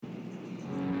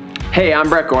Hey, I'm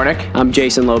Brett Gornick. I'm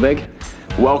Jason Lobig.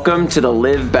 Welcome to the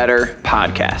Live Better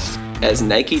podcast. As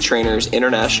Nike trainers,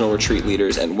 international retreat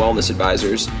leaders, and wellness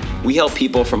advisors, we help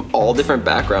people from all different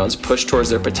backgrounds push towards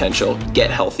their potential,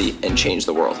 get healthy, and change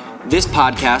the world. This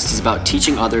podcast is about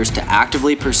teaching others to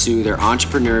actively pursue their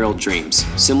entrepreneurial dreams,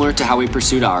 similar to how we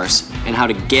pursued ours, and how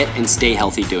to get and stay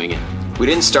healthy doing it. We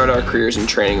didn't start our careers in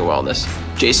training and wellness.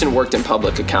 Jason worked in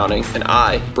public accounting, and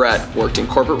I, Brett, worked in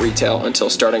corporate retail until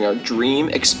starting our dream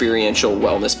experiential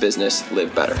wellness business,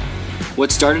 Live Better.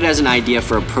 What started as an idea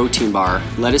for a protein bar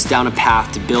led us down a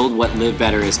path to build what Live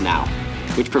Better is now,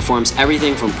 which performs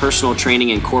everything from personal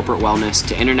training and corporate wellness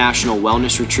to international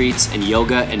wellness retreats and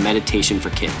yoga and meditation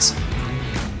for kids.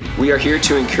 We are here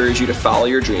to encourage you to follow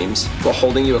your dreams while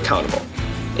holding you accountable.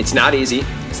 It's not easy,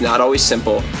 it's not always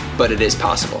simple, but it is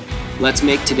possible. Let's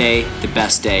make today the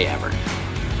best day ever.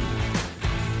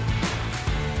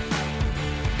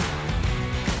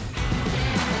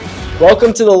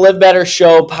 Welcome to the Live Better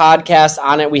Show podcast.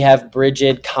 On it, we have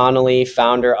Bridget Connolly,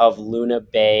 founder of Luna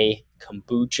Bay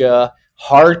Kombucha,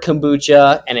 hard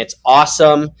kombucha, and it's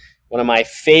awesome. One of my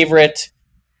favorite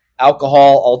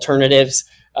alcohol alternatives.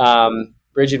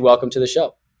 Bridget, welcome to the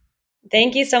show.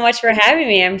 Thank you so much for having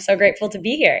me. I'm so grateful to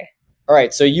be here. All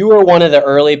right, so you were one of the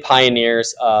early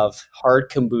pioneers of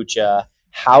hard kombucha.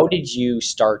 How did you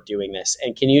start doing this?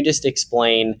 And can you just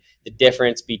explain the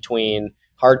difference between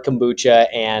hard kombucha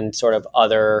and sort of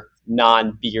other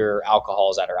non-beer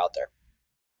alcohols that are out there?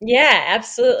 Yeah,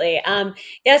 absolutely. I'm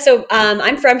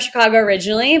from Chicago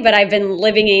originally, but I've been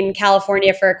living in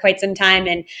California for quite some time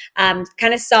and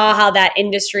kind of saw how that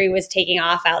industry was taking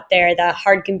off out there, the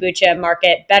hard kombucha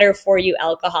market, better for you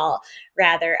alcohol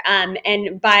rather.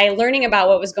 And by learning about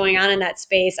what was going on in that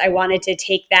space, I wanted to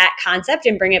take that concept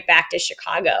and bring it back to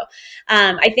Chicago.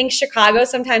 I think Chicago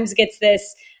sometimes gets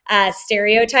this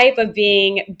stereotype of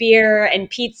being beer and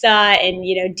pizza and,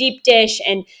 deep dish,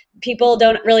 and people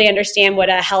don't really understand what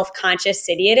a health conscious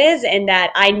city it is. And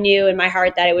that I knew in my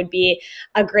heart that it would be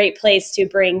a great place to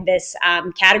bring this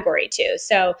category to.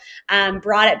 So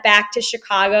brought it back to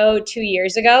Chicago 2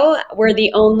 years ago. We're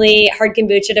the only hard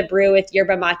kombucha to brew with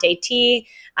yerba mate tea.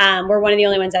 We're one of the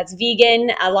only ones that's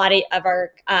vegan. A lot of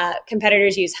our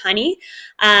competitors use honey,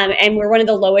 and we're one of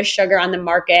the lowest sugar on the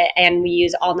market, and we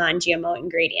use all non-GMO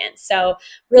ingredients. So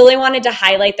really wanted to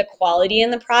highlight the quality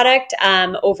in the product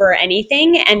over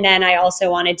anything. And then I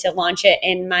also wanted to launch it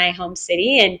in my home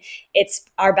city, and it's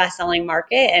our best-selling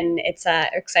market, and it's an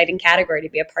exciting category to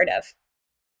be a part of.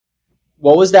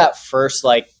 What was that first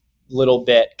little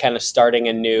bit kind of starting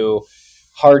a new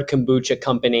hard kombucha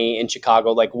company in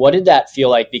Chicago? What did that feel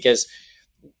like? Because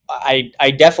I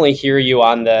definitely hear you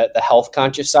on the health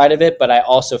conscious side of it, but I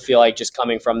also feel like just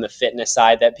coming from the fitness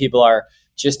side that people are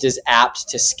just as apt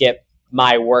to skip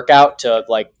my workout to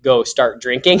go start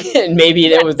drinking. And maybe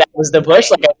that was the push.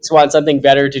 I just want something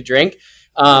better to drink.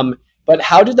 But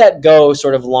how did that go,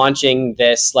 sort of launching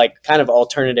this kind of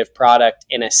alternative product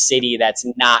in a city that's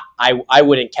not, I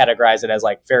wouldn't categorize it as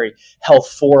very health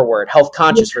forward, health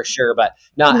conscious for sure, but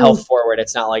not health forward.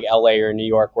 It's not like LA or New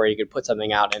York where you could put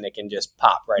something out and it can just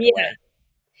pop right away.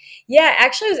 Yeah,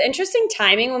 actually, it was interesting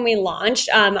timing when we launched.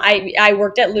 I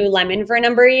worked at Lululemon for a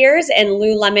number of years, and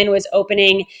Lululemon was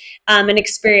opening an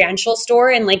experiential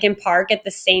store in Lincoln Park at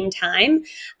the same time.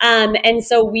 And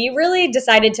so we really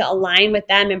decided to align with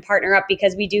them and partner up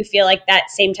because we do feel like that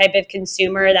same type of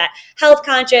consumer, that health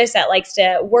conscious, that likes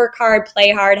to work hard,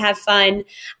 play hard, have fun.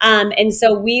 And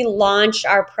so we launched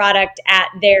our product at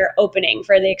their opening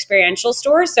for the experiential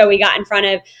store. So we got in front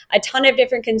of a ton of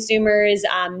different consumers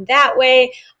that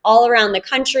way, all around the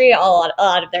country, a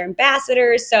lot of their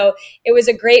ambassadors. So it was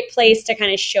a great place to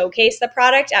kind of showcase the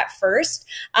product at first.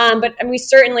 But we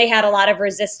certainly had a lot of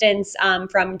resistance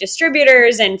from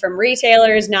distributors and from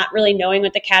retailers not really knowing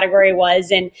what the category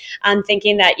was and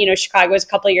thinking that, Chicago was a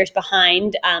couple of years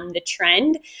behind the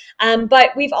trend.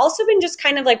 But we've also been just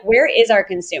kind of where is our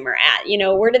consumer at?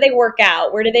 Where do they work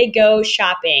out? Where do they go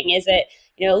shopping? Is it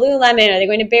Lululemon? Are they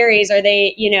going to Barry's? Are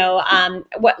they,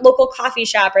 what local coffee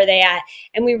shop are they at?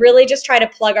 And we really just try to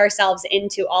plug ourselves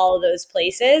into all of those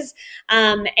places.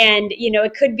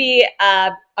 It could be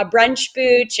a brunch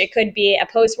booch. It could be a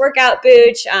post-workout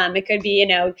booch. It could be,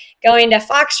 going to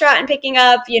Foxtrot and picking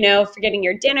up, for getting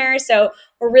your dinner. So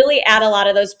we're really at a lot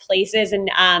of those places. And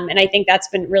I think that's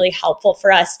been really helpful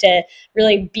for us to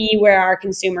really be where our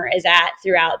consumer is at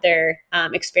throughout their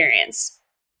experience.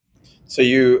 So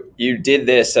you did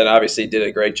this and obviously did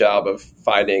a great job of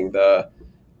finding the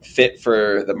fit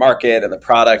for the market and the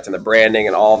product and the branding,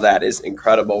 and all of that is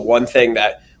incredible. One thing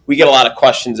that we get a lot of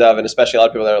questions of, and especially a lot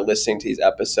of people that are listening to these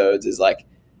episodes, is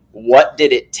what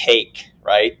did it take,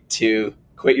 right, to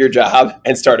quit your job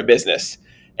and start a business.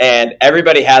 And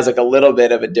everybody has like a little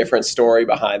bit of a different story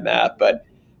behind that. But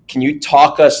can you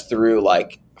talk us through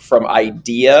like from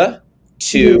idea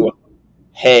to,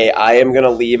 hey, I am going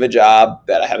to leave a job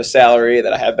that I have a salary,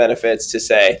 that I have benefits, to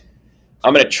say,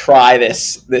 I'm going to try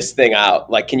this thing out.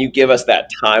 Like, can you give us that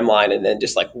timeline? And then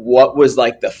just like, what was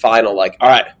like the final, like, all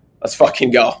right, let's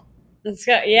fucking go. Let's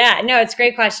go. Yeah, no, it's a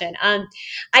great question.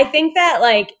 I think that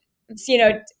like,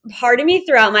 part of me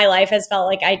throughout my life has felt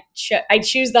like I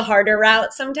choose the harder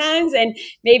route sometimes. And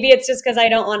maybe it's just because I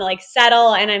don't want to like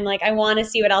settle, and I'm like, I want to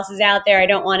see what else is out there. I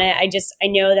don't want to, I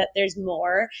know that there's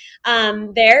more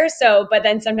there. So, but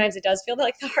then sometimes it does feel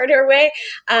like the harder way,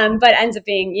 but ends up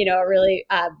being, a really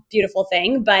beautiful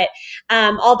thing. But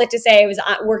all that to say, I was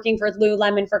working for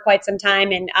Lululemon for quite some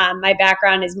time, and my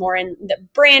background is more in the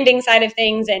branding side of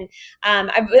things. And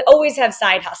I always have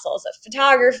side hustles of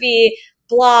photography,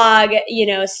 blog,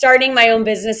 starting my own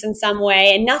business in some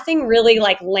way, and nothing really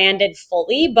like landed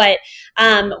fully. But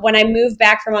when I moved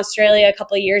back from Australia a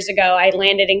couple of years ago, I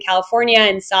landed in California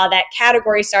and saw that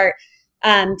category start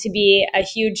to be a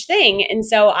huge thing. And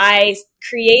so I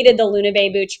created the Luna Bay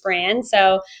Booch brand.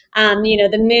 So,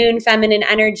 the moon, feminine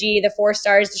energy, the 4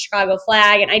 stars, the Chicago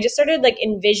flag. And I just started like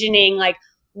envisioning like,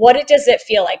 does it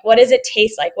feel like? What does it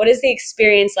taste like? What is the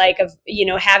experience like of,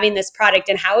 having this product,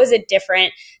 and how is it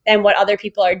different than what other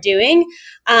people are doing?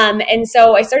 And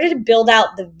so I started to build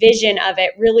out the vision of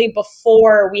it really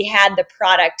before we had the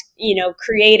product,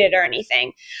 created or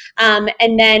anything.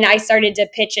 And then I started to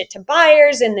pitch it to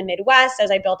buyers in the Midwest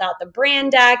as I built out the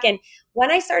brand deck. And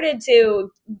when I started to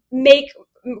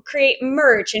create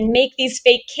merch and make these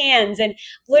fake cans, and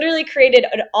literally created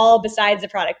it all besides the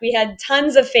product. We had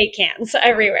tons of fake cans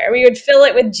everywhere. We would fill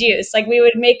it with juice. Like we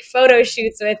would make photo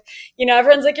shoots with,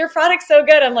 everyone's like, your product's so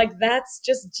good. I'm like, that's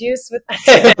just juice with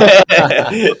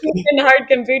and hard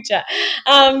kombucha.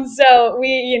 So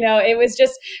we, it was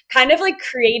just kind of like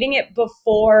creating it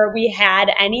before we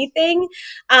had anything.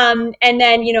 And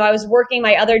then, I was working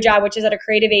my other job, which is at a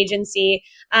creative agency.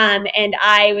 And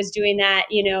I was doing that,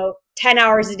 10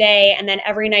 hours a day, and then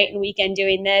every night and weekend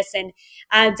doing this, and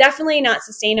definitely not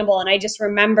sustainable. And I just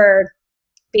remember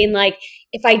being like,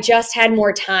 if I just had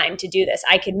more time to do this,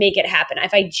 I could make it happen.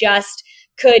 If I just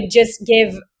could just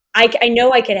give, I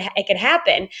know it could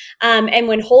happen. And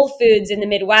when Whole Foods in the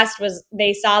Midwest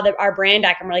they saw our brand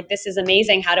deck and were like, this is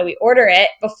amazing. How do we order it?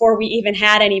 Before we even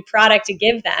had any product to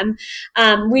give them,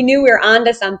 we knew we were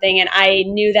onto something, and I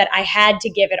knew that I had to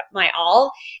give it my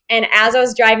all. And as I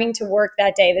was driving to work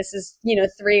that day, this is,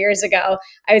 3 years ago,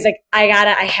 I was like, I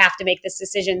have to make this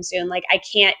decision soon. Like, I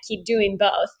can't keep doing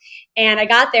both. And I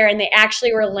got there, and they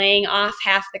actually were laying off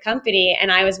half the company,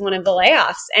 and I was one of the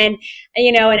layoffs. And,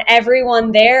 and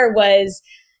everyone there was,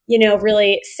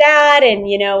 really sad and,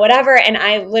 whatever. And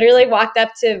I literally walked up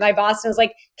to my boss and was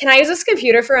like, can I use this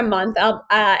computer for a month?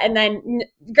 And then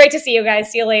great to see you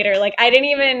guys. See you later. Like,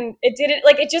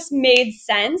 it just made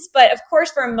sense. But of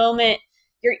course, for a moment,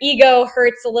 your ego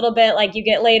hurts a little bit. Like, you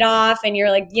get laid off and you're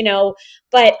like,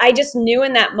 but I just knew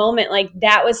in that moment, like,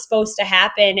 that was supposed to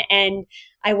happen. And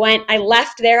I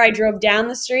left there, I drove down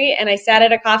the street, and I sat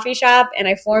at a coffee shop, and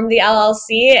I formed the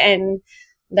LLC, and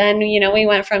then, we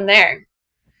went from there.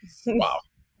 Wow.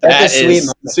 That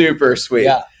is super sweet.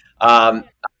 Yeah.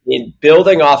 In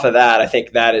building off of that, I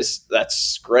think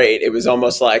that's great. It was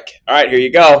almost like, all right, here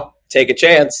you go. Take a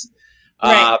chance.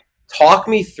 Right. Talk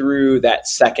me through that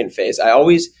second phase. I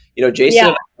always, Jason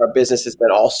and our business has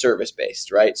been all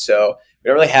service-based, right? So we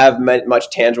don't really have much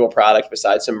tangible product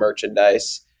besides some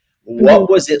merchandise. What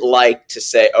was it like to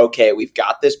say, okay, we've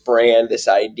got this brand, this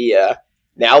idea.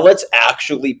 Now let's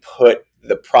actually put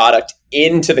the product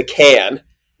into the can.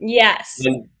 Yes.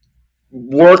 And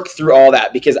work through all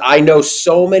that, because I know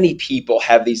so many people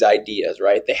have these ideas,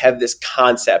 right? They have this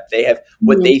concept. They have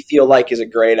what they feel like is a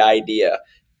great idea.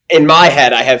 In my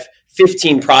head, I have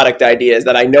 15 product ideas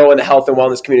that I know in the health and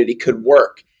wellness community could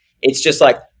work. It's just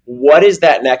like, what is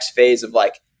that next phase of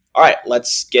like, all right,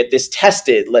 let's get this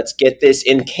tested. Let's get this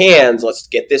in cans. Let's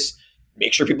get this,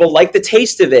 make sure people like the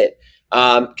taste of it.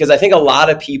 Because I think a lot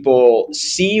of people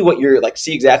see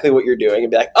exactly what you're doing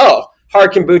and be like, oh,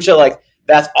 hard kombucha, like,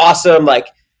 that's awesome. Like,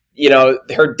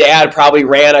 her dad probably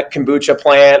ran a kombucha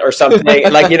plant or something.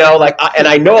 And and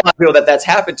I know a lot of people that's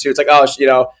happened to. It's like,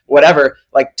 oh, whatever.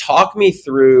 Like, talk me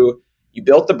through, you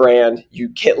built the brand, you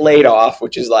get laid off,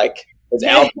 which is like as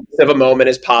out of a moment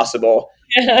as possible.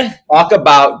 Talk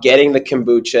about getting the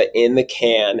kombucha in the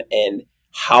can and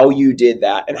how you did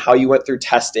that and how you went through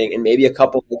testing and maybe a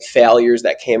couple of failures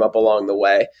that came up along the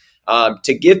way,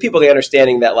 to give people the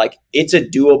understanding that like it's a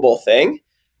doable thing.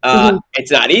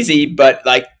 It's not easy, but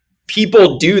like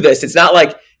people do this. It's not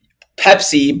like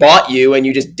Pepsi bought you and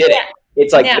you just did it.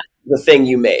 It's like the thing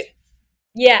you made.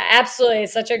 Yeah, absolutely.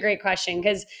 It's such a great question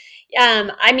because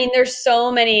I mean, there's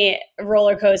so many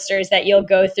roller coasters that you'll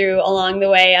go through along the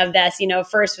way of this.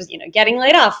 First was, getting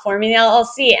laid off, forming the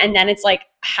LLC. And then it's like,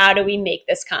 how do we make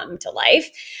this come to life?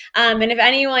 And if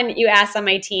anyone you ask on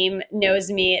my team knows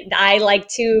me, I like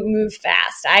to move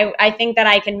fast. I think that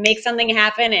I can make something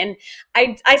happen. And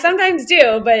I sometimes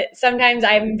do, but sometimes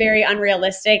I'm very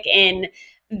unrealistic in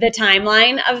the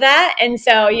timeline of that. And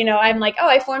so, I'm like, oh,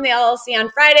 I formed the LLC on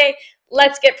Friday.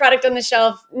 Let's get product on the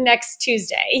shelf next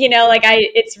Tuesday.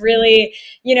 It's really,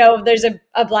 there's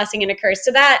a blessing and a curse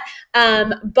to that.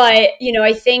 But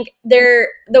I think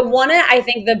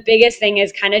the biggest thing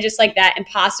is kind of just like that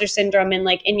imposter syndrome and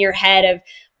like in your head of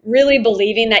really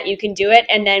believing that you can do it.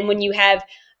 And then when you have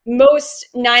most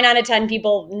 9 out of 10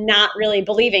 people not really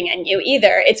believing in you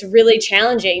either, it's really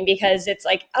challenging because it's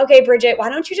like, okay, Bridget, why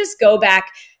don't you just go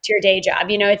back to your day job?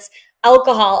 It's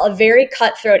alcohol, a very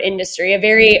cutthroat industry, a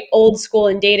very old school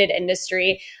and dated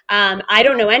industry. I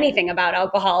don't know anything about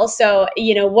alcohol. So,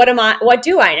 what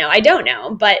do I know? I don't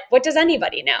know, but what does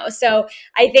anybody know? So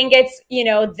I think it's,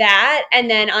 that, and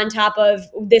then on top of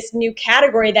this new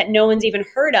category that no one's even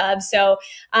heard of. So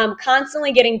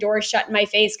constantly getting doors shut in my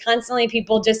face, constantly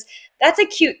people just, that's a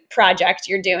cute project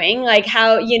you're doing, like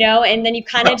how, and then you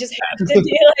kind of just have to do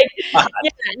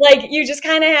you just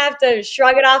kind of have to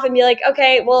shrug it off and be like,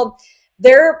 okay, well,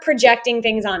 they're projecting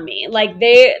things on me. Like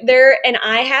and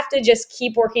I have to just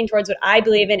keep working towards what I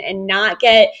believe in and not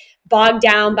get bogged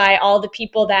down by all the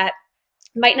people that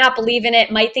might not believe in it,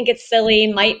 might think it's silly,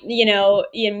 might,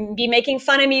 be making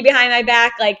fun of me behind my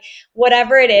back, like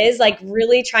whatever it is, like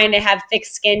really trying to have thick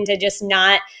skin to just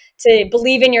not to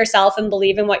believe in yourself and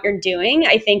believe in what you're doing,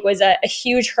 I think was a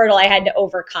huge hurdle I had to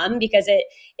overcome because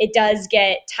it does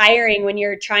get tiring when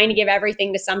you're trying to give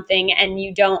everything to something and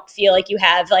you don't feel like you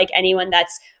have like anyone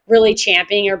that's really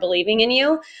championing or believing in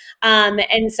you.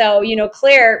 And so,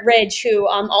 Claire Ridge, who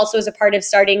also is a part of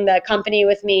starting the company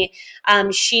with me,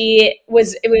 it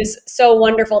was so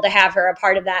wonderful to have her a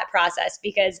part of that process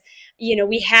because,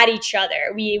 we had each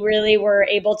other. We really were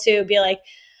able to be like,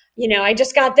 I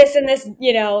just got this and this,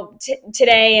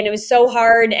 today, and it was so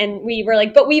hard. And we were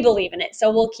like, but we believe in it.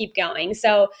 So we'll keep going.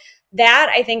 So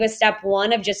that I think was step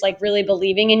one of just like really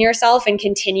believing in yourself and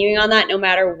continuing on that no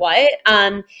matter what.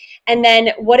 And then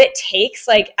what it takes,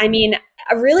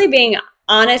 really being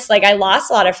honest, like I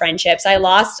lost a lot of friendships. I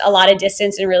lost a lot of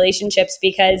distance in relationships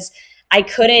because I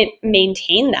couldn't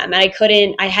maintain them.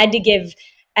 And I had to give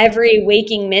every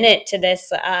waking minute to this,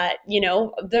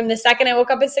 from the second I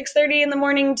woke up at 6:30 in the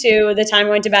morning to the time I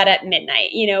went to bed at midnight.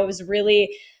 It was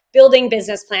really building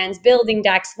business plans, building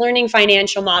decks, learning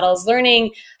financial models,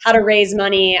 learning how to raise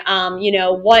money,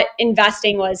 what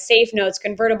investing was, safe notes,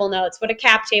 convertible notes, what a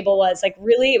cap table was. Like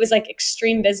really, it was like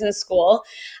extreme business school.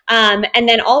 And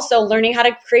then also learning how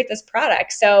to create this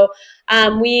product. So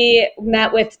we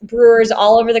met with brewers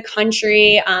all over the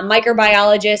country,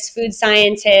 microbiologists, food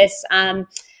scientists,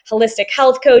 holistic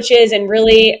health coaches, and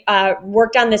really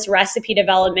worked on this recipe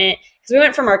development because we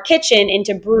went from our kitchen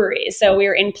into breweries. So we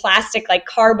were in plastic like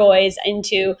carboys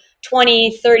into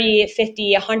 20, 30,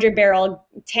 50, 100 barrel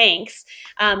tanks,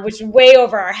 which is way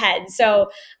over our heads.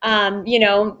 So,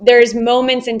 there's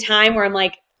moments in time where I'm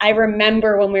like, I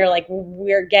remember when we were like,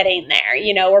 we're getting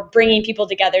there, we're bringing people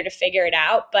together to figure it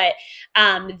out. But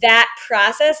that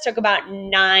process took about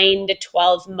 9 to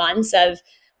 12 months of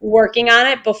working on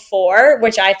it before,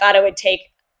 which I thought it would take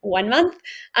 1 month.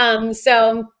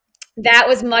 So that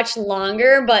was much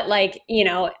longer, but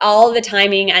all the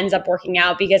timing ends up working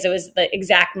out because it was the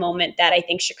exact moment that I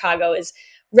think Chicago is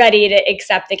ready to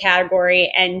accept the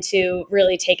category and to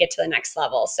really take it to the next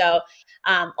level. So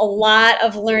a lot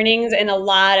of learnings and a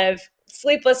lot of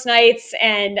sleepless nights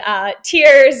and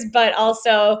tears, but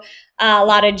also a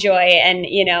lot of joy. And,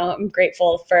 I'm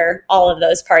grateful for all of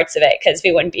those parts of it because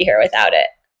we wouldn't be here without it.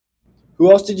 Who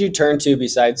else did you turn to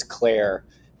besides Claire?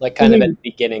 Like kind of at the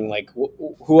beginning, like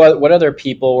what other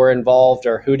people were involved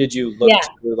or who did you look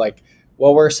to? Like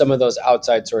what were some of those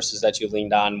outside sources that you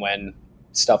leaned on when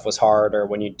stuff was hard or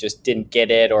when you just didn't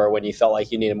get it or when you felt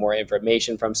like you needed more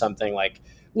information from something? Like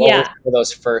what were some of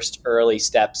those first early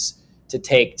steps to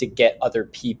take to get other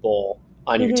people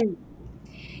on your team?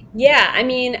 Yeah, I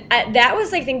mean, that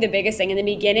was, I think, the biggest thing. In the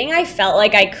beginning, I felt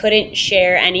like I couldn't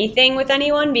share anything with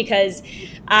anyone because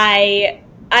I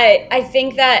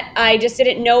think that I just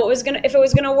didn't know if it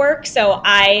was gonna work. So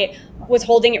I was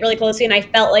holding it really closely, and I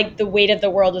felt like the weight of the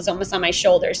world was almost on my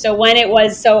shoulders. So when it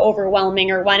was so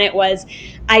overwhelming, or when it was,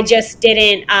 I just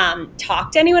didn't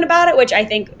talk to anyone about it, which I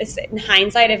think is, in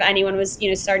hindsight, if anyone was,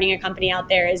 starting a company out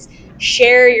there, is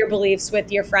share your beliefs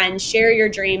with your friends, share your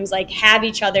dreams, like have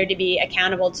each other to be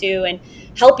accountable to, and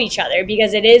help each other,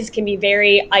 because can be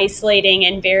very isolating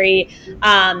and very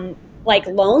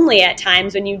lonely at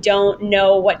times when you don't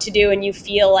know what to do and you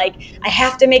feel like I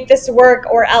have to make this work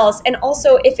or else. And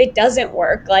also, if it doesn't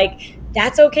work, like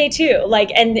that's okay too. Like,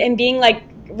 and being like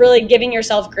really giving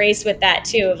yourself grace with that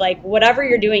too, of like whatever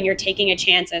you're doing, you're taking a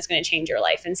chance and it's going to change your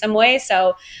life in some way.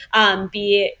 So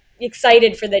be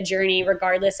excited for the journey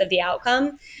regardless of the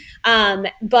outcome.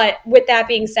 But with that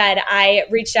being said, I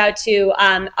reached out to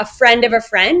a friend of a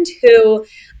friend who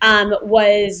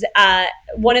was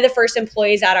one of the first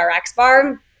employees at our X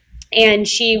Bar. And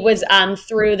she was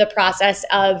through the process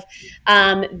of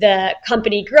the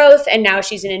company growth, and now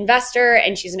she's an investor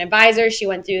and she's an advisor. She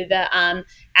went through the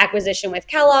acquisition with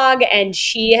Kellogg, and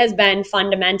she has been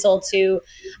fundamental to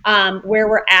where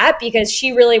we're at, because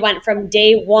she really went from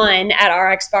day one at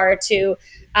RX Bar to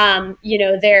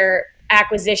their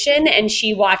acquisition, and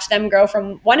she watched them grow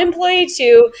from one employee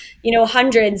to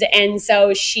hundreds. And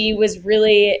so she was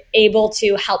really able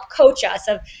to help coach us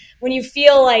of when you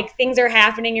feel like things are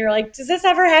happening, you're like, does this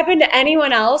ever happen to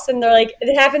anyone else? And they're like,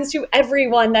 it happens to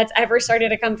everyone that's ever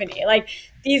started a company. Like,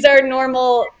 these are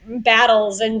normal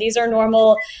battles, and these are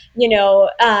normal,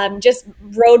 just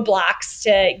roadblocks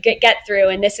to get through.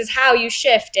 And this is how you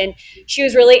shift. And she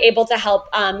was really able to help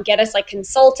get us like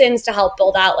consultants to help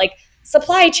build out like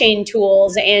supply chain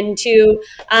tools, and to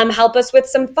help us with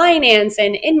some finance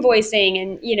and invoicing,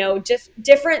 and just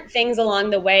different things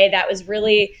along the way that was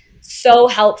really so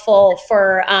helpful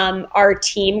for our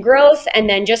team growth, and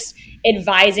then just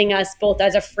advising us both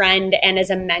as a friend and as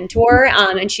a mentor.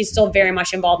 And she's still very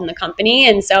much involved in the company.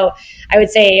 And so I would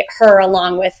say her,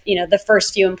 along with, the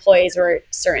first few employees, were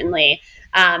certainly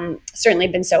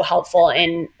been so helpful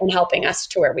in helping us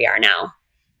to where we are now.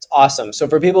 It's awesome. So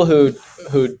for people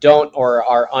who don't or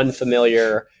are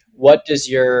unfamiliar, what does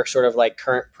your sort of like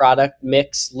current product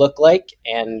mix look like?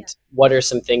 And what are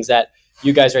some things that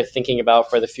you guys are thinking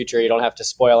about for the future? You don't have to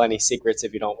spoil any secrets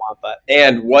if you don't want, but.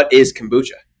 And what is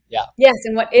kombucha? Yeah. Yes.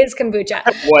 And what is kombucha?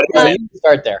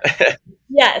 Start there.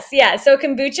 Yes. Yeah. So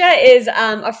kombucha is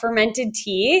a fermented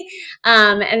tea,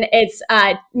 and it's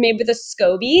made with a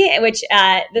SCOBY, which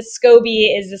the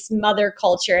SCOBY is this mother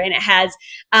culture, and it has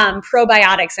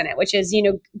probiotics in it, which is,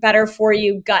 better for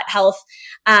you gut health,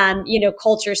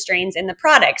 culture strains in the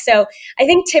product. So I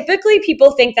think typically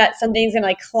people think that something's going to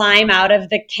like climb out of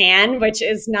the can, which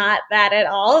is not that at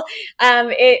all.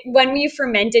 When you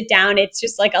ferment it down, it's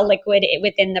just like a liquid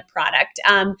within the product.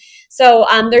 So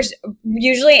there's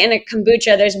usually in a kombucha,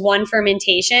 there's one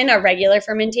fermentation, a regular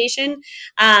fermentation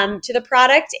to the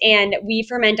product, and we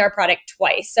ferment our product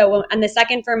twice. So on the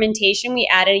second fermentation, we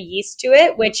added a yeast to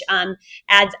it, which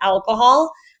adds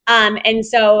alcohol. And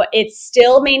so it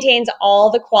still maintains all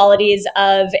the qualities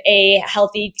of a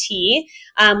healthy tea.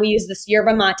 We use this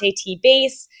yerba mate tea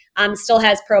base, still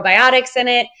has probiotics in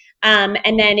it.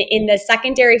 And then in the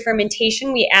secondary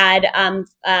fermentation, we add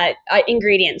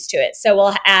ingredients to it. So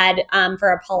we'll add, for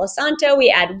our Palo Santo, we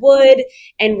add wood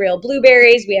and real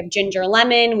blueberries. We have ginger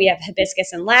lemon. We have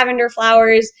hibiscus and lavender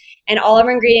flowers. And all of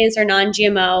our ingredients are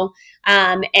non-GMO.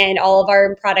 And all of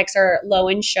our products are low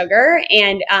in sugar.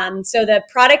 And so the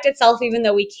product itself, even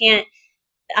though we can't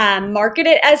market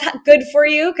it as good for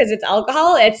you because it's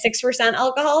alcohol, it's 6%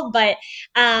 alcohol, but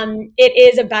it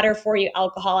is a better for you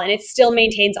alcohol, and it still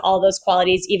maintains all those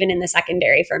qualities even in the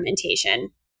secondary fermentation.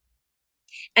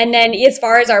 And then as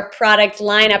far as our product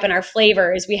lineup and our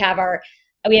flavors, we have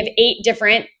 8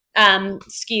 different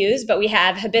SKUs, but we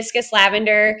have hibiscus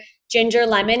lavender, ginger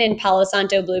lemon, and Palo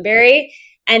Santo blueberry.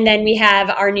 And then we have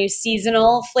our new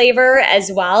seasonal flavor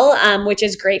as well, which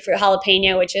is grapefruit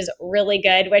jalapeno, which is really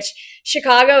good, which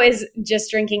Chicago is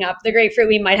just drinking up the grapefruit.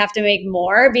 We might have to make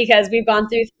more because we've gone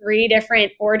through 3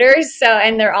 different orders.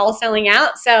 And they're all selling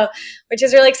out. So, which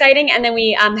is really exciting. And then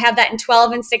we have that in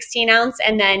 12 and 16 ounce.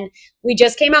 And then we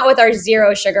just came out with our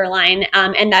zero sugar line.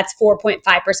 And that's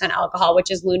 4.5% alcohol, which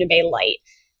is Luna Bay Light,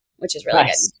 which is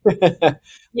really good.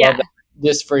 Yeah.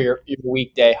 Just for your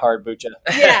weekday hard bucha.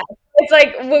 Yeah. It's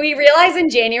like when we realized in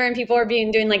January and people were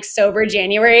doing like sober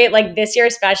January, like this year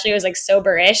especially was like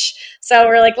sober-ish. So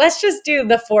we're like, let's just do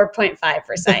the 4.5%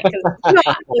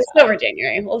 because sober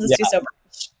January. We'll just do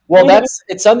sober-ish. Well,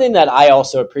 it's something that I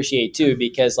also appreciate too,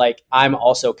 because like I'm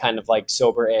also kind of like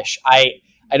sober-ish. I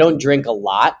don't drink a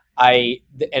lot.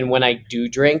 And when I do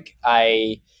drink,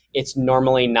 it's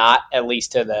normally not, at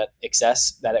least to the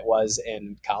excess that it was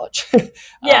in college.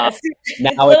 Yes.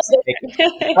 Now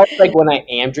it's like when I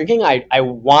am drinking, I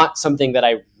want something that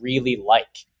I really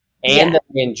like and that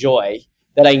I enjoy,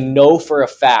 that I know for a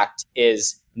fact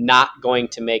is not going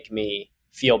to make me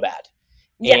feel bad.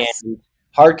 Yes. And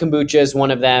hard kombucha is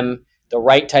one of them. The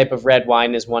right type of red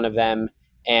wine is one of them.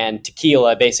 And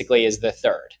tequila basically is the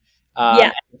third.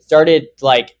 I started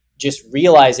like just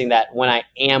realizing that when I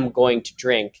am going to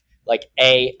drink, like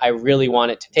I really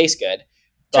want it to taste good,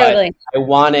 but Totally. I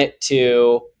want it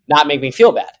to not make me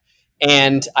feel bad.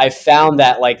 And I found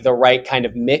that like the right kind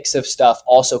of mix of stuff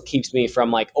also keeps me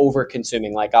from like over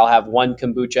consuming. Like I'll have one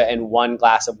kombucha and one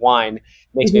glass of wine,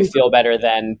 makes me feel better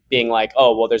than being like,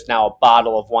 oh, well, there's now a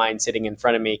bottle of wine sitting in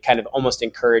front of me, kind of almost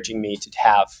encouraging me to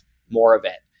have more of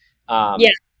it.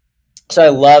 So I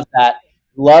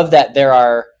love that there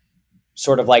are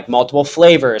sort of like multiple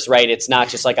flavors, right? It's not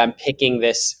just like I'm picking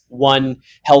this one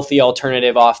healthy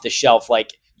alternative off the shelf.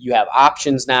 Like you have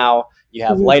options now, you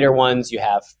have lighter ones, you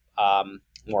have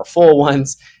more full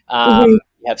ones, you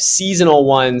have seasonal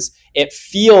ones. It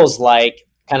feels like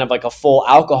kind of like a full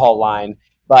alcohol line,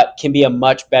 but can be a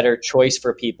much better choice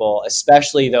for people,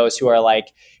 especially those who are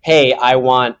like, hey, I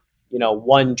want,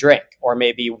 one drink or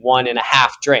maybe 1.5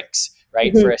 drinks,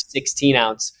 right? For a 16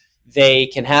 ounce, they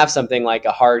can have something like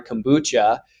a hard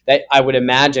kombucha that I would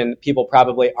imagine people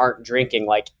probably aren't drinking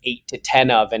like 8 to 10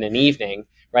 of in an evening,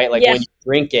 right? Like when you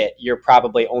drink it, you're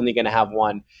probably only going to have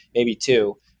one, maybe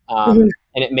two. And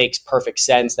it makes perfect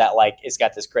sense that like it's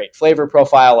got this great flavor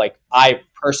profile. Like I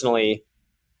personally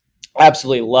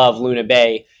absolutely love Luna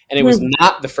Bay, and it was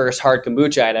not the first hard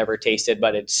kombucha I'd ever tasted,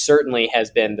 but it certainly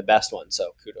has been the best one.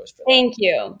 So kudos for that. Thank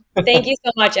you. Thank you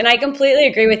so much. And I completely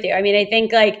agree with you. I mean, I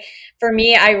think like for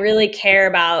me, I really care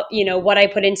about, what I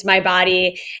put into my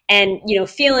body and,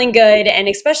 feeling good. And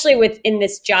especially within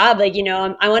this job, like,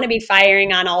 I want to be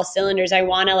firing on all cylinders. I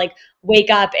want to like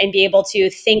wake up and be able to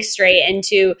think straight and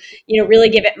to, really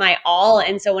give it my all.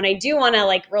 And so when I do want to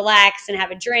like relax and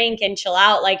have a drink and chill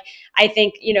out, like I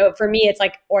think, for me, it's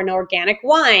like, or an organic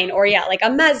wine or like a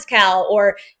mezcal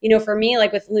or, for me,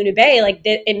 like with Luna Bay, like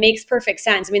it makes perfect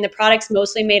sense. I mean, the product's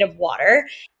mostly made of water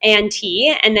and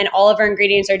tea. And then all of our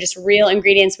ingredients are just real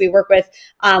ingredients. We work with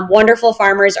wonderful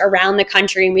farmers around the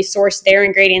country and we source their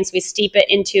ingredients. We steep it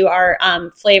into our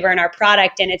flavor and our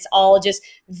product. And it's all just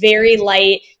very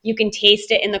light. You can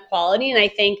taste it in the quality. And I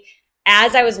think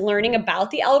as I was learning about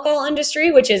the alcohol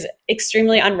industry, which is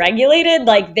extremely unregulated,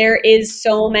 like there's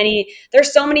so many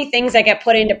things that get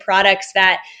put into products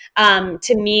that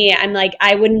to me, I'm like,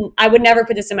 I would never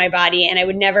put this in my body, and I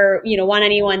would never, want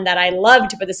anyone that I love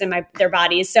to put this in their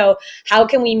bodies. So how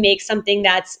can we make something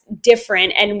that's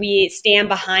different and we stand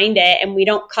behind it and we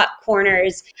don't cut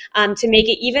corners to make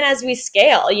it even as we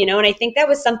scale, And I think that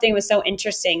was something was so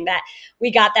interesting that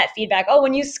we got that feedback. Oh,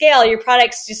 when you scale, your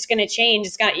product's just going to change.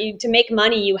 It's got you to make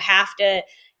money. You have to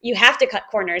cut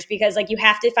corners because like you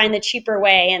have to find the cheaper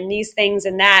way and these things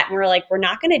and that. And we're like, we're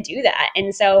not going to do that.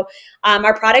 And so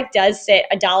our product does sit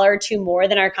 $1 or $2 more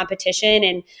than our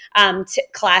competition and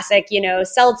classic,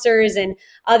 seltzers and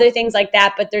other things like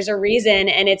that. But there's a reason.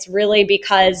 And it's really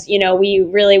because, we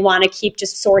really want to keep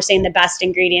just sourcing the best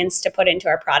ingredients to put into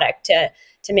our product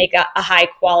to make a high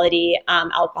quality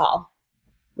alcohol.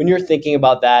 When you're thinking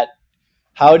about that,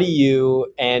 how do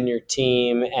you and your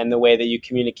team and the way that you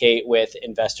communicate with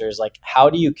investors, like how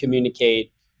do you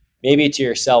communicate maybe to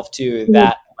yourself too,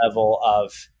 that level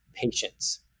of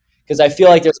patience? Because I feel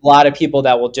like there's a lot of people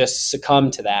that will just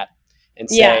succumb to that and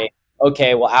say,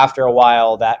 okay, well, after a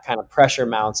while, that kind of pressure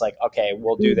mounts like, okay,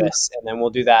 we'll do this and then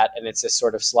we'll do that. And it's this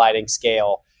sort of sliding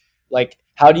scale. Like,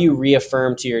 how do you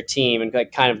reaffirm to your team and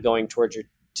like kind of going towards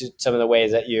to some of the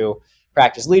ways that you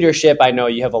practice leadership? I know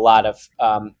you have a lot of,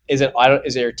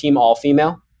 is your team all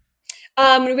female? We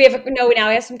now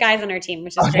we have some guys on our team,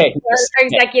 which is great. Our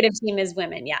executive team is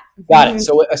women. Yeah. Got it.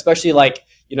 So especially like,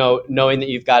 knowing that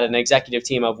you've got an executive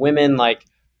team of women, like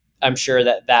I'm sure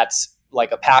that that's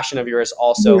like a passion of yours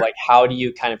also. Like, how do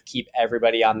you kind of keep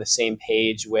everybody on the same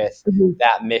page with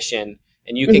that mission?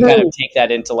 And you can kind of take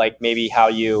that into like maybe how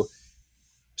you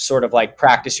sort of like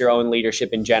practice your own leadership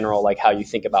in general, like how you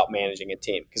think about managing a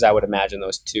team, because I would imagine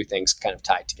those two things kind of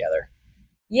tied together.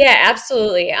 Yeah,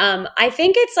 absolutely. I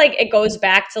think it's like, it goes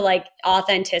back to like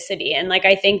authenticity. And like,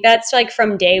 I think that's like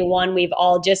from day one, we've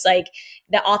all just like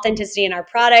the authenticity in our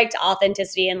product,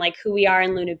 authenticity in like who we are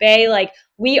in Luna Bay, like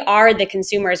we are the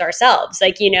consumers ourselves,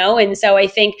 like, and so I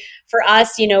think for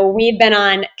us, we've been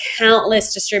on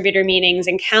countless distributor meetings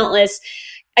and countless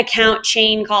account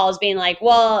chain calls being like,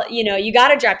 well, you got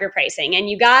to drop your pricing and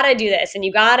you got to do this and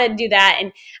you got to do that.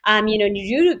 And,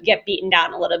 you do get beaten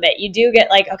down a little bit. You do get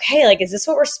like, okay, like, is this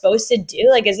what we're supposed to do?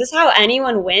 Like, is this how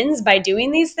anyone wins by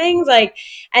doing these things? Like,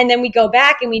 and then we go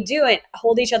back and we do it,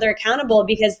 hold each other accountable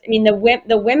because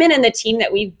the women and the team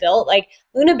that we've built, like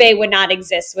Luna Bay would not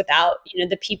exist without,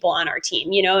 the people on our team,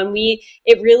 and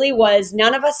it really was,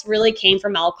 none of us really came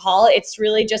from alcohol. It's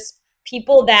really just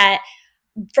people that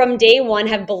from day one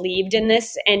have believed in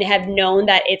this and have known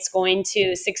that it's going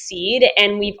to succeed.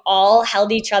 And we've all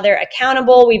held each other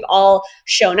accountable. We've all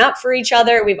shown up for each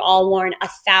other. We've all worn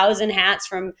 1,000 hats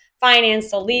from finance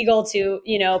to legal to,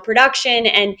 production.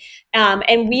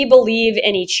 And we believe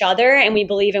in each other and we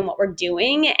believe in what we're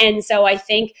doing. And so I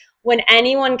think when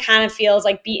anyone kind of feels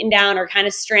like beaten down or kind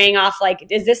of straying off, like,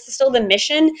 is this still the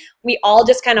mission? We all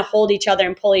just kind of hold each other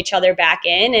and pull each other back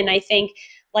in. And I think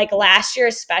like last year,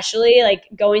 especially like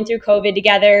going through COVID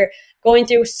together, going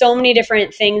through so many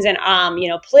different things and,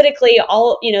 politically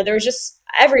there was just,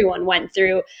 everyone went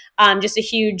through just a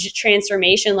huge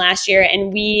transformation last year,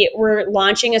 and we were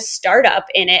launching a startup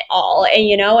in it all,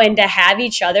 and to have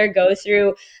each other go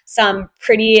through some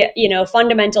pretty,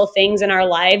 fundamental things in our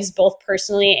lives, both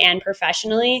personally and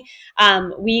professionally.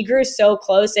 We grew so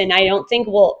close, and I don't think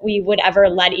we would ever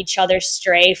let each other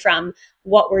stray from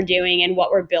what we're doing and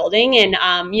what we're building. And,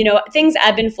 things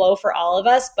ebb and flow for all of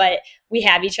us, but we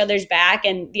have each other's back,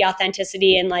 and the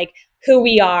authenticity and like who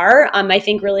we are, I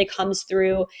think really comes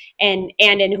through and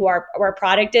in who our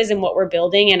product is and what we're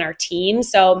building and our team.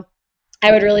 So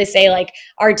I would really say like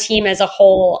our team as a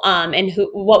whole, and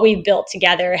what we've built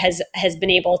together has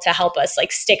been able to help us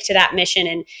like stick to that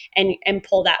mission and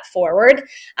pull that forward.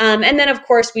 And then of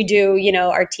course we do,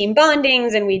 our team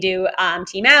bondings and we do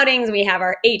team outings. We have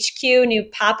our HQ new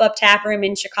pop-up tap room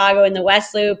in Chicago in the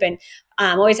West Loop, and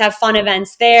always have fun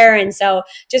events there. And so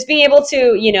just being able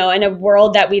to, in a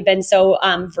world that we've been so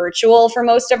virtual for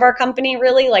most of our company,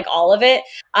 really like all of it,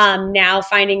 now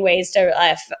finding ways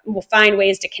to find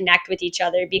ways to connect with each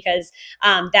other, because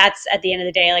that's at the end of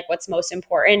the day, like what's most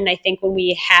important. And I think when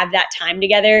we have that time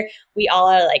together, we all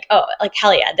are like, oh, like,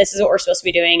 hell yeah, this is what we're supposed to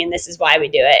be doing. And this is why we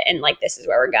do it. And like, this is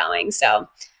where we're going. So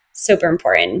super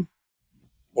important.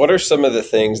 What are some of the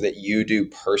things that you do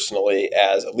personally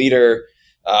as a leader,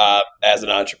 as an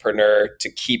entrepreneur,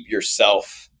 to keep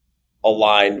yourself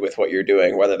aligned with what you're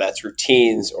doing, whether that's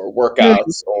routines or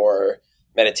workouts or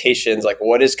meditations? Like,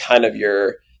 what is kind of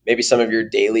maybe some of your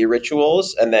daily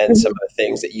rituals, and then some of the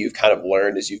things that you've kind of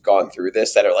learned as you've gone through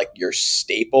this that are like your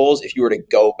staples? If you were to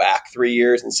go back 3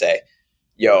 years and say,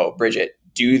 yo, Bridget,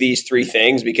 do these 3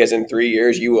 things, because in 3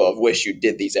 years you will have wished you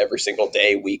did these every single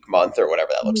day, week, month, or whatever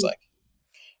that looks like.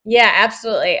 Yeah,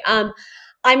 absolutely.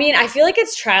 I feel like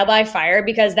it's trial by fire,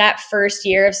 because that first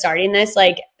year of starting this,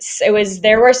 like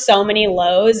there were so many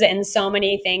lows and so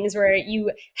many things where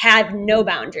you have no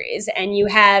boundaries and you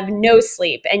have no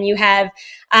sleep and you have,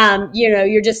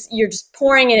 you're just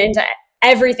pouring it into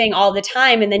everything all the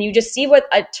time. And then you just see what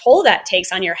a toll that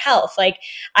takes on your health. Like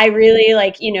I really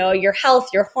your health,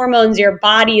 your hormones, your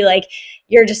body, like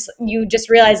you just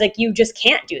realize like you just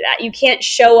can't do that. You can't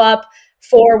show up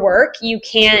for work. You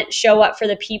can't show up for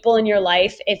the people in your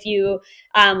life if you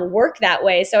work that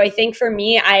way. So I think for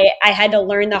me, I had to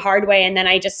learn the hard way. And then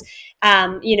I just,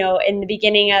 in the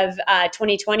beginning of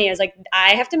 2020, I was like,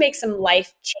 I have to make some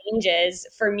life changes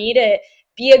for me to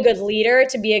be a good leader,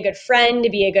 to be a good friend, to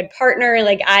be a good partner.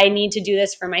 Like I need to do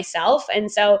this for myself. And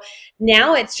so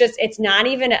now it's not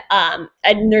even,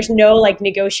 and there's no like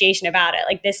negotiation about it.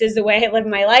 Like this is the way I live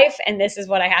my life, and this is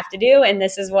what I have to do, and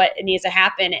this is what needs to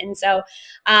happen. And so,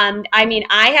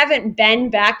 I haven't been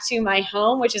back to my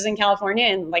home, which is in California,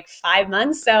 in like 5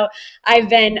 months. So I've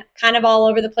been kind of all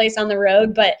over the place on the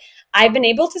road, but I've been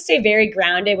able to stay very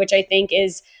grounded, which I think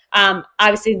is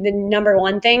obviously the number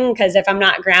one thing, because if I'm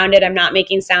not grounded, I'm not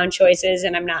making sound choices,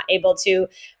 and I'm not able to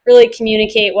really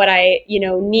communicate what I,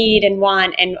 need and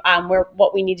want, and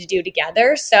what we need to do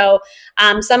together. So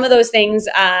some of those things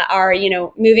are,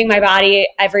 moving my body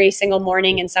every single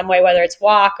morning in some way, whether it's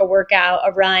walk, a workout,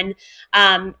 a run,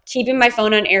 keeping my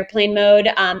phone on airplane mode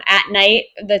at night,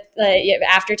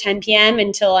 after 10 p.m.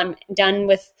 until I'm done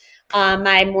with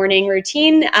my morning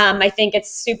routine. I think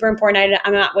it's super important.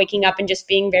 I'm not waking up and just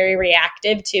being very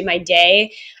reactive to my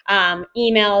day.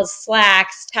 Emails,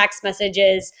 Slacks, text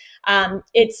messages.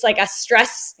 It's like a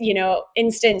stress,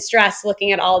 instant stress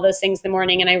looking at all of those things in the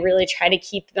morning. And I really try to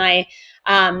keep my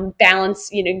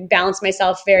balance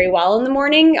myself very well in the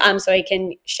morning so I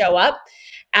can show up.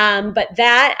 But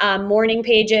that morning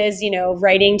pages,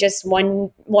 writing just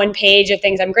one page of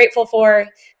things I'm grateful for,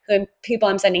 people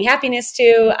I'm sending happiness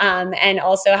to, and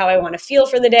also how I want to feel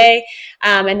for the day,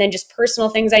 and then just personal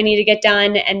things I need to get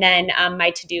done, and then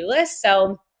my to-do list.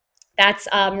 So that's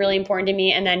really important to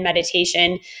me. And then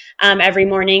meditation every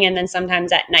morning, and then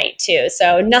sometimes at night too.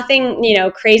 So nothing,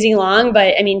 crazy long,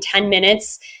 but 10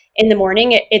 minutes in the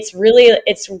morning,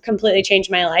 it's completely changed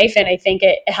my life. And I think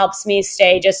it helps me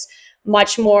stay just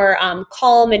much more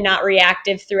calm and not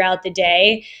reactive throughout the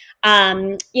day.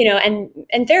 And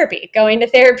therapy, going to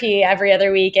therapy every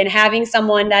other week, and having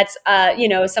someone that's,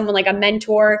 someone like a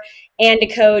mentor and a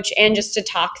coach, and just to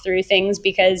talk through things,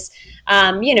 because,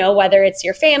 whether it's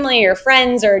your family or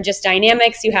friends or just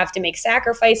dynamics, you have to make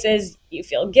sacrifices, you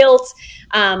feel guilt.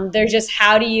 There's just,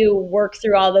 how do you work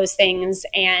through all those things?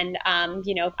 And,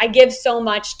 I give so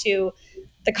much to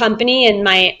the company and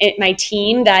my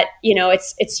team that,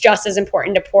 it's just as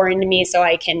important to pour into me so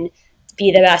I can be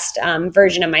the best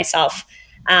version of myself.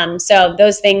 So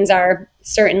those things are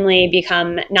certainly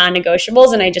become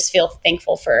non-negotiables, and I just feel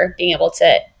thankful for being able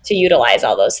to utilize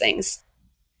all those things.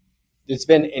 It's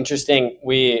been interesting.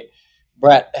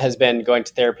 Brett has been going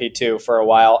to therapy too for a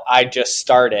while. I just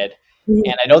started,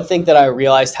 and I don't think that I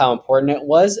realized how important it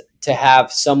was to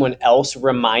have someone else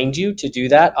remind you to do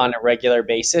that on a regular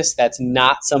basis. That's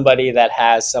not somebody that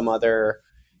has some other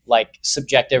like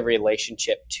subjective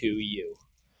relationship to you.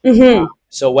 Mm-hmm.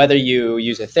 So whether you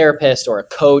use a therapist or a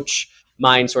coach,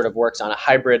 mine sort of works on a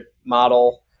hybrid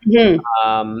model.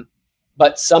 Mm-hmm.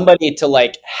 But somebody to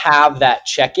like have that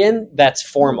check-in that's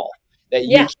formal, that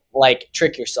you can, like,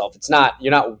 trick yourself.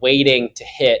 You're not waiting to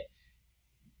hit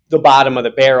the bottom of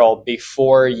the barrel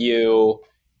before you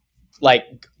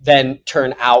like then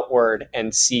turn outward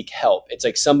and seek help. It's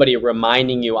like somebody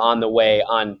reminding you on the way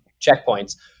on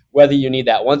checkpoints, whether you need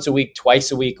that once a week,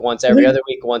 twice a week, once every other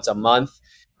week, once a month.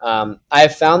 I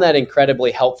have found that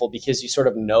incredibly helpful because you sort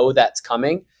of know that's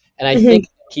coming. And I think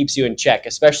it keeps you in check,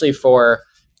 especially for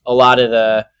a lot of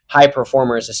the high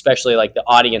performers, especially like the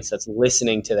audience that's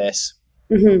listening to this.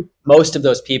 Most of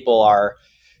those people are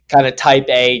kind of type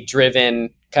A driven,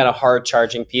 kind of hard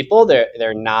charging people.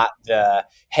 They're not the,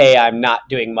 hey, I'm not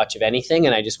doing much of anything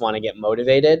and I just want to get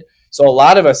motivated. So a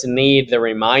lot of us need the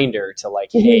reminder to like,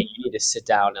 hey, you need to sit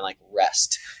down and like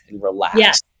rest and relax.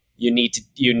 Yeah. You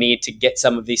need to get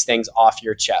some of these things off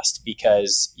your chest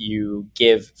because you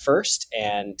give first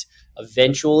and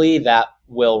eventually that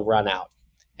will run out.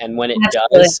 And when it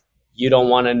does, you don't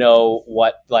want to know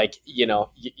what, like, you're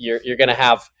going to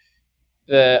have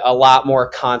a lot more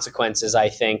consequences, I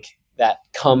think, that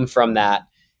come from that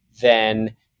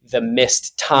than the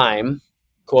missed time,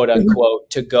 quote unquote,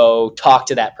 to go talk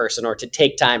to that person or to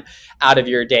take time out of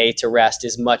your day to rest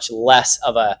is much less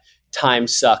of a time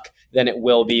suck than it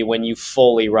will be when you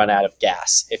fully run out of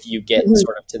gas, if you get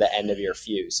sort of to the end of your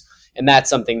fuse. And that's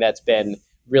something that's been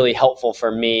really helpful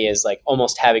for me, is like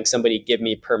almost having somebody give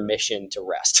me permission to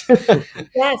rest.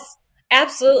 Yes,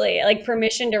 absolutely. Like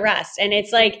permission to rest. And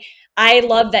it's like, I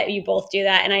love that you both do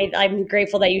that. And I'm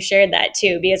grateful that you shared that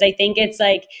too, because I think it's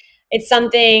like, it's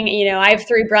something, I have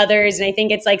 3 brothers, and I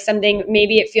think it's like something,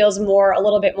 maybe it feels a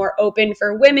little bit more open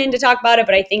for women to talk about it,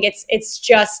 but I think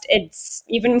it's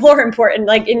even more important,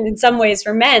 like in some ways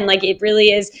for men. Like it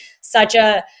really is such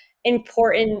a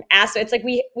important aspect. It's like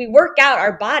we work out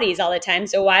our bodies all the time,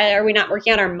 so why are we not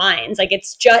working out our minds? Like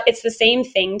it's the same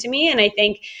thing to me. And I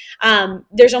think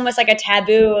there's almost like a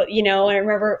taboo, and I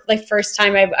remember like first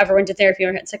time I ever went to therapy,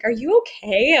 and it's like, are you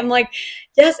okay? I'm like,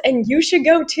 yes, and you should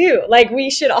go too. Like we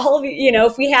should all be,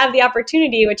 if we have the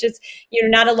opportunity, which is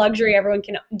not a luxury everyone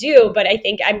can do, but I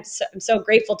think I'm so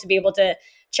grateful to be able to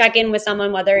check in with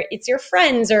someone, whether it's your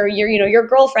friends or your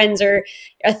girlfriends or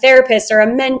a therapist or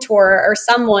a mentor or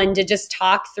someone, to just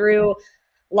talk through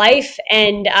life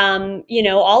and,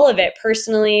 all of it,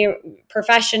 personally,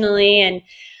 professionally. And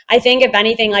I think if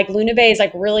anything, like LunaBay has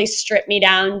like really stripped me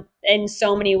down in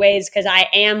so many ways, because I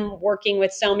am working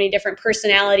with so many different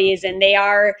personalities, and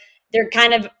they're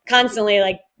kind of constantly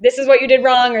like, this is what you did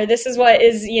wrong, or this is what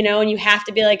is, and you have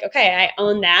to be like, okay, I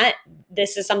own that.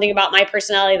 This is something about my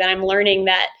personality that I'm learning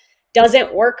that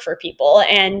doesn't work for people.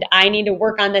 And I need to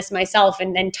work on this myself.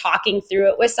 And then talking through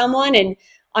it with someone and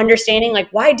understanding, like,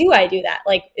 why do I do that?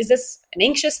 Like, is this an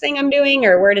anxious thing I'm doing,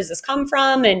 or where does this come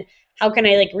from? And how can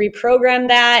I like reprogram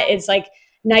that? It's like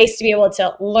nice to be able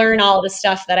to learn all the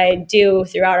stuff that I do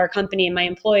throughout our company and my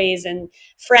employees and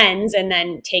friends, and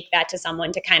then take that to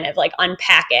someone to kind of like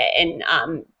unpack it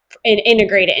and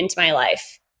integrate it into my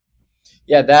life.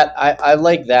 Yeah, that I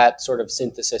like that sort of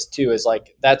synthesis too, is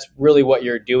like, that's really what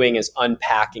you're doing, is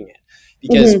unpacking it.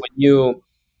 Because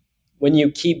when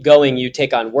you keep going, you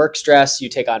take on work stress, you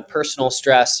take on personal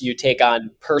stress, you take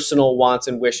on personal wants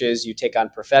and wishes, you take on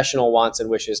professional wants and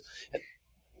wishes.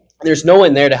 There's no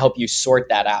one there to help you sort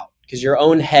that out, because your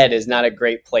own head is not a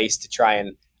great place to try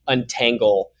and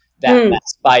untangle that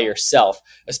mess by yourself,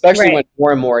 especially when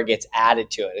more and more gets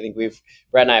added to it. I think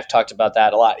Brett and I have talked about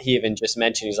that a lot. He even just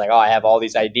mentioned, he's like, oh, I have all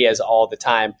these ideas all the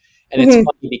time. And it's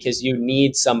funny because you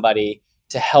need somebody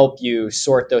to help you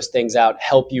sort those things out,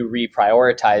 help you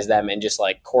reprioritize them, and just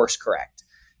like course correct.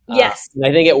 Yes. And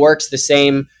I think it works the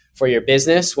same for your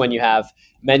business when you have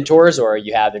mentors or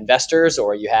you have investors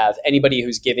or you have anybody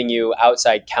who's giving you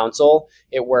outside counsel.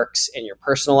 It works in your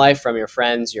personal life from your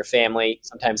friends, your family.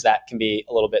 Sometimes that can be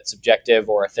a little bit subjective,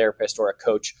 or a therapist or a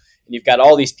coach. And you've got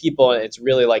all these people, and it's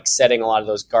really like setting a lot of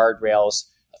those guardrails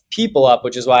of people up,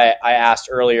 which is why I asked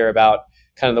earlier about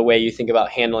kind of the way you think about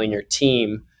handling your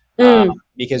team.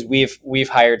 Because we've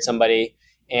hired somebody,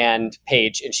 and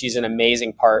Paige, and she's an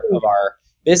amazing part of our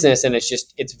business. And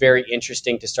it's very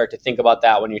interesting to start to think about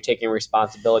that when you're taking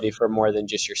responsibility for more than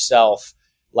just yourself.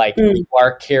 Like you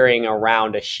are carrying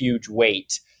around a huge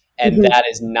weight, and that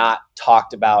is not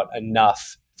talked about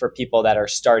enough for people that are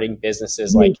starting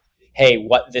businesses. Like, hey,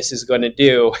 what this is going to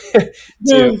do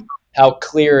to how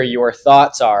clear your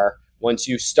thoughts are once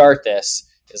you start this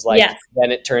is like,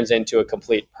 then it turns into a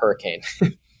complete hurricane.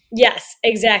 Yes,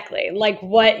 exactly. Like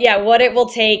what it will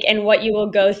take and what you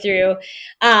will go through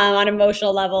on an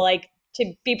emotional level, like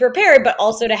to be prepared, but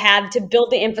also to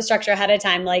build the infrastructure ahead of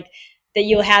time, like that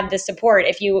you'll have the support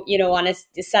if you want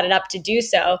to set it up to do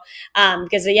so.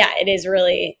 Because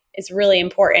it's really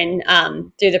important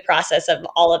through the process of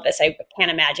all of this. I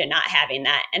can't imagine not having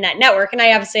that and that network. And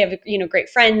I obviously have, great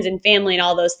friends and family and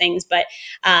all those things, but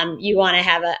you want to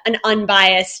have an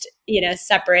unbiased,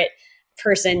 separate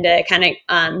person to kind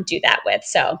of do that with.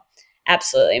 So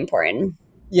absolutely important.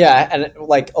 Yeah. And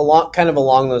like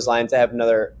along those lines, I have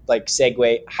another like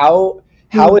segue. How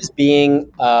is being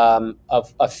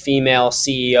a female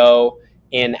CEO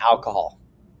in alcohol,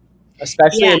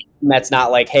 especially that's not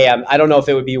like, hey, I don't know if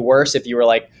it would be worse if you were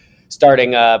like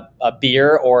starting a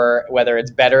beer, or whether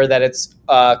it's better that it's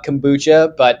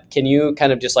kombucha, but can you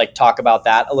kind of just like talk about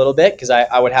that a little bit? Because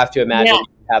I would have to imagine you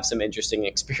have some interesting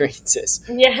experiences.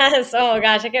 Yes. Oh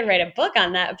gosh, I could write a book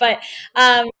on that. But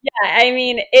I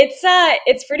mean,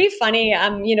 it's pretty funny.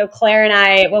 Claire and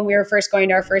I, when we were first going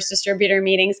to our first distributor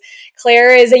meetings,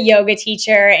 Claire is a yoga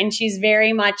teacher, and she's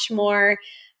very much more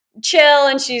chill,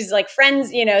 and she's like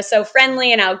friends, so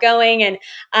friendly and outgoing. And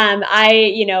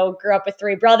I, grew up with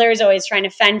 3 brothers, always trying to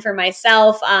fend for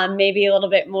myself, maybe a little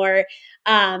bit more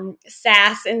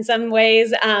sass in some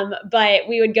ways. But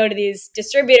we would go to these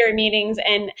distributor meetings,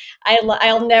 and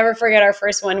I'll never forget our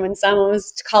first one when someone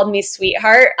called me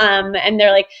sweetheart. And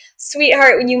they're like,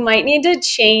 sweetheart, you might need to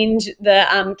change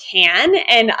the can.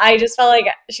 And I just felt like,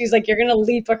 she's like, you're going to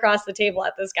leap across the table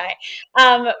at this guy.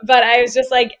 But I was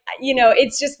just like,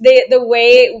 it's just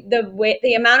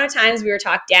the amount of times we were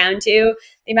talked down to,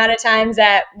 the amount of times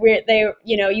that what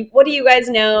do you guys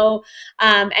know?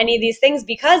 Any of these things,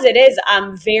 because it is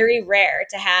very rare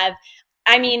to have,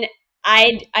 I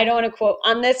don't want to quote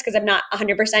on this because I'm not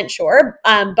 100% sure,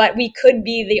 but we could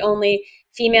be the only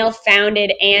female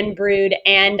founded and brewed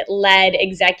and led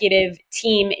executive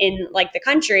team in like the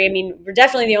country. I mean, we're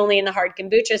definitely the only in the hard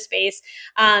kombucha space.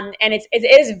 And it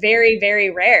is very, very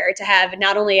rare to have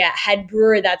not only a head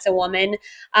brewer that's a woman,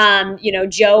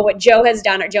 what Joe has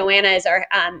done, or Joanna is our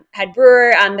head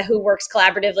brewer, who works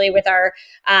collaboratively with our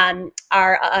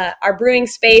brewing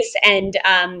space, and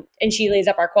she leads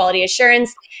up our quality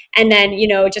assurance. And then,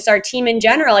 just our team in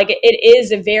general, like it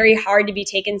is very hard to be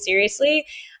taken seriously.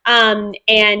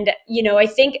 I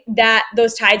think that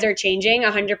those tides are changing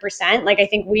 100%. Like, I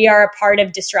think we are a part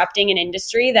of disrupting an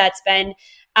industry that's been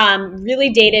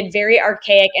really dated, very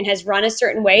archaic, and has run a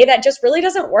certain way that just really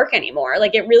doesn't work anymore.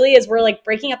 Like, it really is, we're like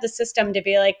breaking up the system to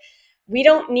be like, we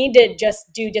don't need to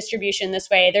just do distribution this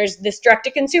way. There's this direct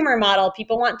to consumer model.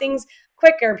 People want things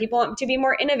quicker. People want to be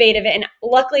more innovative. And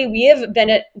luckily we have done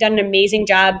an amazing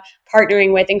job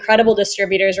partnering with incredible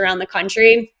distributors around the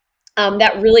country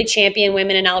that really champion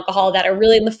women in alcohol, that are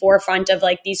really in the forefront of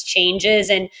like these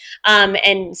changes.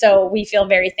 And so we feel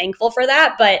very thankful for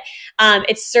that. But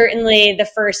it's certainly the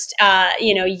first,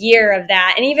 year of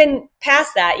that. And even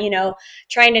past that,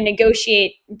 trying to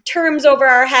negotiate terms over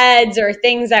our heads or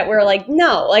things that we're like,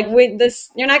 no, like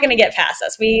you're not going to get past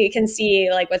us. We can see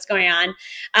like what's going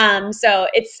on. So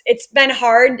it's been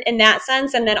hard in that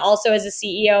sense. And then also as a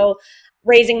CEO,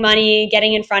 raising money,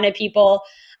 getting in front of people.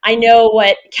 I know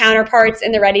what counterparts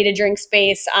in the ready to drink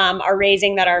space are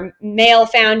raising that are male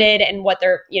founded, and what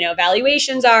their,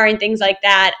 valuations are and things like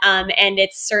that. And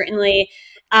it's certainly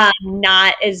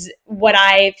not as what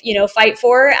I, fight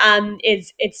for.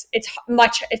 It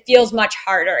feels much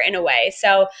harder in a way.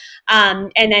 So,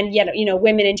 and then,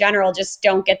 women in general just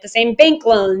don't get the same bank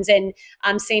loans and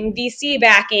same VC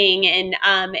backing. And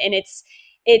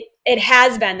it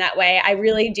has been that way. I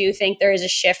really do think there is a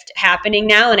shift happening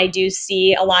now. And I do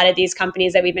see a lot of these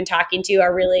companies that we've been talking to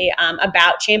are really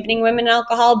about championing women in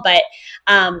alcohol. But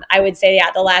I would say,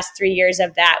 the last 3 years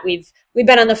of that, we've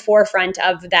been on the forefront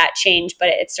of that change, but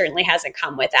it certainly hasn't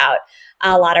come without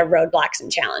a lot of roadblocks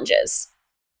and challenges.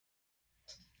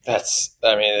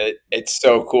 It's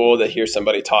so cool to hear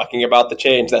somebody talking about the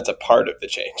change that's a part of the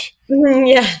change.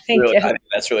 Yeah, thank you. I think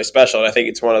that's really special. And I think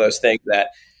it's one of those things that,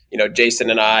 Jason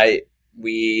and I,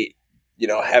 we,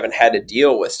 haven't had to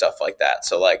deal with stuff like that.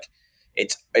 So like,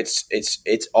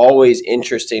 it's always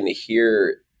interesting to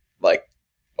hear like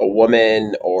a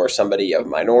woman or somebody of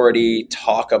minority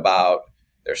talk about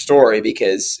their story,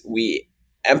 because we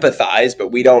empathize, but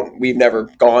we've never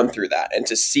gone through that. And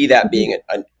to see that being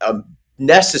a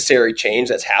necessary change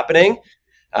that's happening,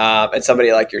 and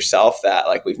somebody like yourself that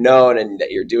like we've known and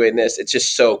that you're doing this, it's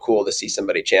just so cool to see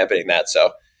somebody championing that.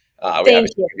 So we have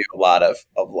to give you a lot of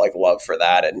like love for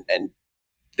that, and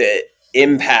the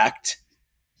impact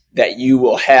that you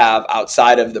will have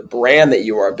outside of the brand that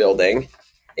you are building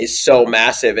is so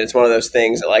massive. And it's one of those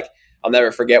things that like, I'll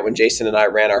never forget when Jason and I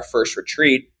ran our first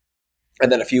retreat.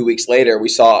 And then a few weeks later, we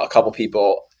saw a couple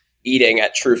people eating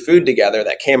at True Food together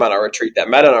that came on our retreat, that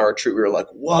met on our retreat. We were like,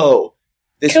 whoa,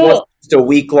 this wasn't just a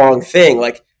week-long thing.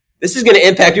 Like, this is going to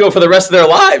impact people for the rest of their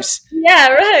lives.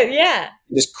 Yeah, right. Yeah.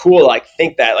 Just cool. Like,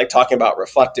 think that, like talking about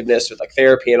reflectiveness with like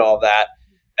therapy and all that.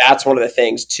 That's one of the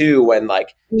things too, when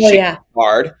like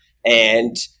hard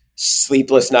and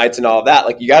sleepless nights and all of that,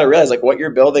 like you got to realize like what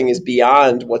you're building is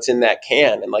beyond what's in that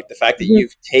can. And like the fact that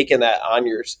you've taken that on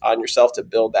yourself to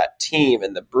build that team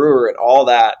and the brewer and all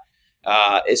that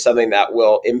is something that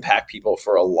will impact people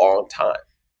for a long time.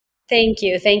 Thank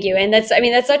you. And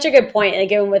that's such a good point.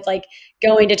 Like even with like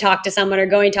going to talk to someone or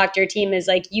going to talk to your team is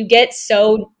like, you get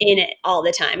so in it all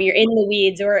the time. You're in the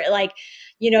weeds, or like,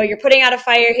 you're putting out a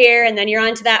fire here and then you're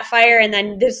onto that fire. And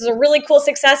then this is a really cool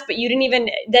success, but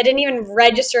that didn't even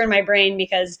register in my brain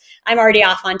because I'm already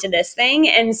off onto this thing.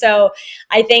 And so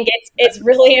I think it's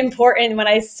really important when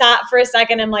I stop for a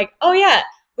second, I'm like, oh yeah,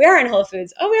 we are in Whole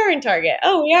Foods. Oh, we are in Target.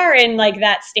 Oh, we are in like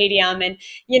that stadium. And,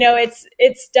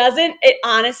 it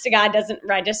honest to God doesn't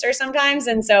register sometimes.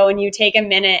 And so when you take a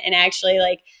minute and actually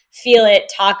like feel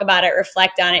it, talk about it,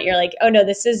 reflect on it, you're like, oh no,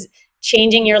 this is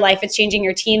changing your life. It's changing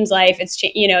your team's life.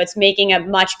 It's making a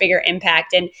much bigger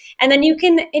impact. And then you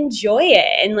can enjoy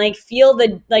it and like feel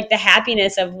the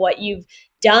happiness of what you've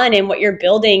done and what you're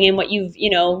building and what you've,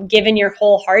 given your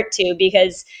whole heart to,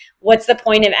 because what's the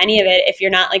point of any of it if you're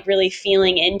not like really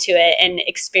feeling into it and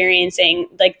experiencing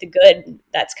like the good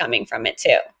that's coming from it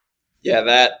too. Yeah,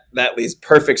 that leads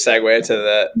perfect segue into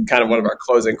the kind of one of our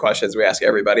closing questions we ask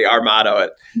everybody. Our motto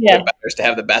at Live Better is to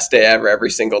have the best day ever every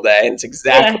single day. And it's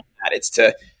exactly that. It's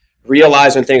to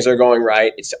realize when things are going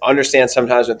right. It's to understand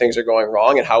sometimes when things are going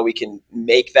wrong and how we can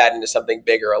make that into something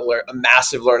bigger, a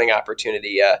massive learning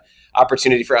opportunity,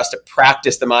 opportunity for us to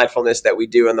practice the mindfulness that we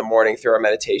do in the morning through our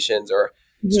meditations or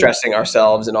stressing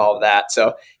ourselves and all of that. So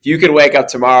if you could wake up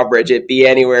tomorrow, Bridget, be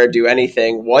anywhere, do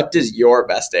anything, what does your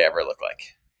best day ever look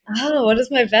like? Oh, what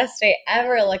does my best day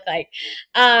ever look like?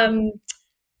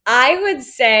 I would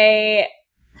say,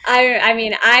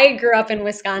 I grew up in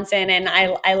Wisconsin and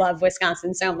I love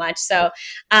Wisconsin so much. So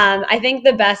I think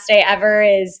the best day ever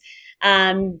is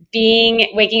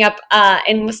waking up at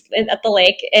the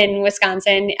lake in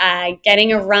Wisconsin,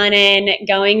 getting a run in,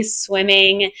 going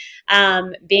swimming,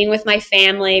 being with my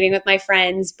family, being with my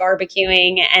friends,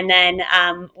 barbecuing. And then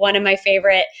one of my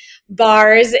favorite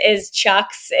bars is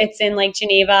Chuck's. It's in Lake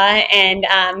Geneva, and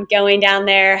going down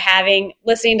there,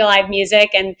 listening to live music,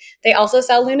 and they also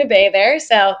sell Luna Bay there.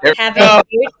 So having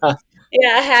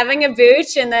a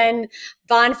booch and then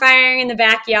bonfiring in the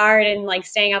backyard and like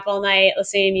staying up all night,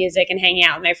 listening to music and hanging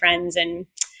out with my friends and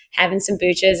having some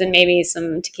booches and maybe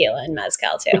some tequila and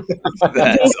mezcal too.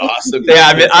 That's awesome.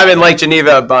 Yeah, I'm in Lake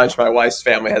Geneva a bunch. My wife's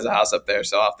family has a house up there,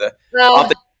 so I'll have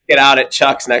to get out at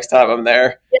Chuck's next time I'm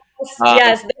there.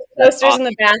 Yes, there's posters in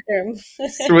the bathroom.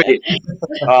 Sweet.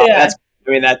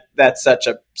 That's such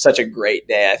a great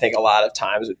day. I think a lot of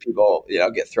times when people,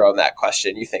 get thrown that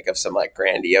question, you think of some like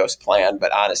grandiose plan,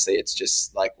 but honestly, it's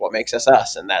just like what makes us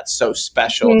us. And that's so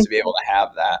special to be able to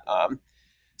have that.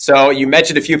 So you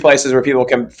mentioned a few places where people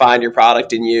can find your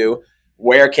product and you.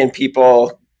 Where can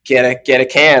people get a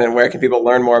can, and where can people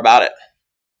learn more about it?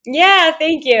 Yeah,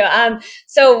 thank you.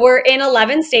 So we're in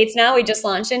 11 states now. We just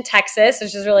launched in Texas,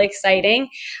 which is really exciting.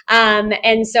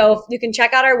 And so you can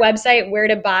check out our website, where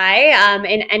to buy.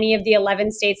 In any of the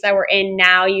 11 states that we're in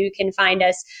now, you can find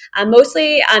us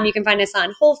mostly. You can find us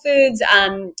on Whole Foods,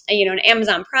 on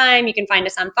Amazon Prime. You can find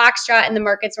us on Foxtrot in the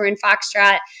markets we're in,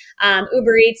 Foxtrot,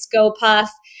 Uber Eats, GoPuff.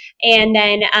 And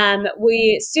then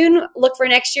we soon look for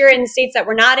next year in the states that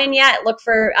we're not in yet, look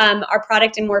for our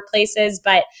product in more places,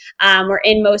 but we're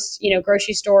in most,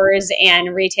 grocery stores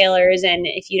and retailers. And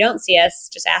if you don't see us,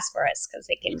 just ask for us, because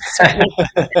they can certainly.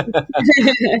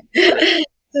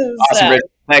 Awesome, Rich.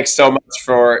 Thanks so much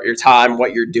for your time,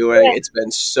 what you're doing. Yeah. It's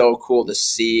been so cool to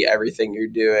see everything you're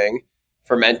doing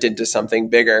ferment into something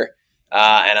bigger.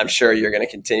 And I'm sure you're going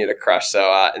to continue to crush.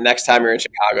 So next time you're in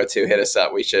Chicago too, hit us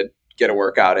up. We should get a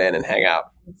workout in and hang out.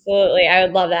 Absolutely. I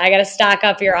would love that. I got to stock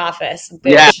up your office.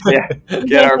 Yeah.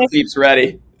 Get our peeps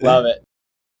ready. Love it.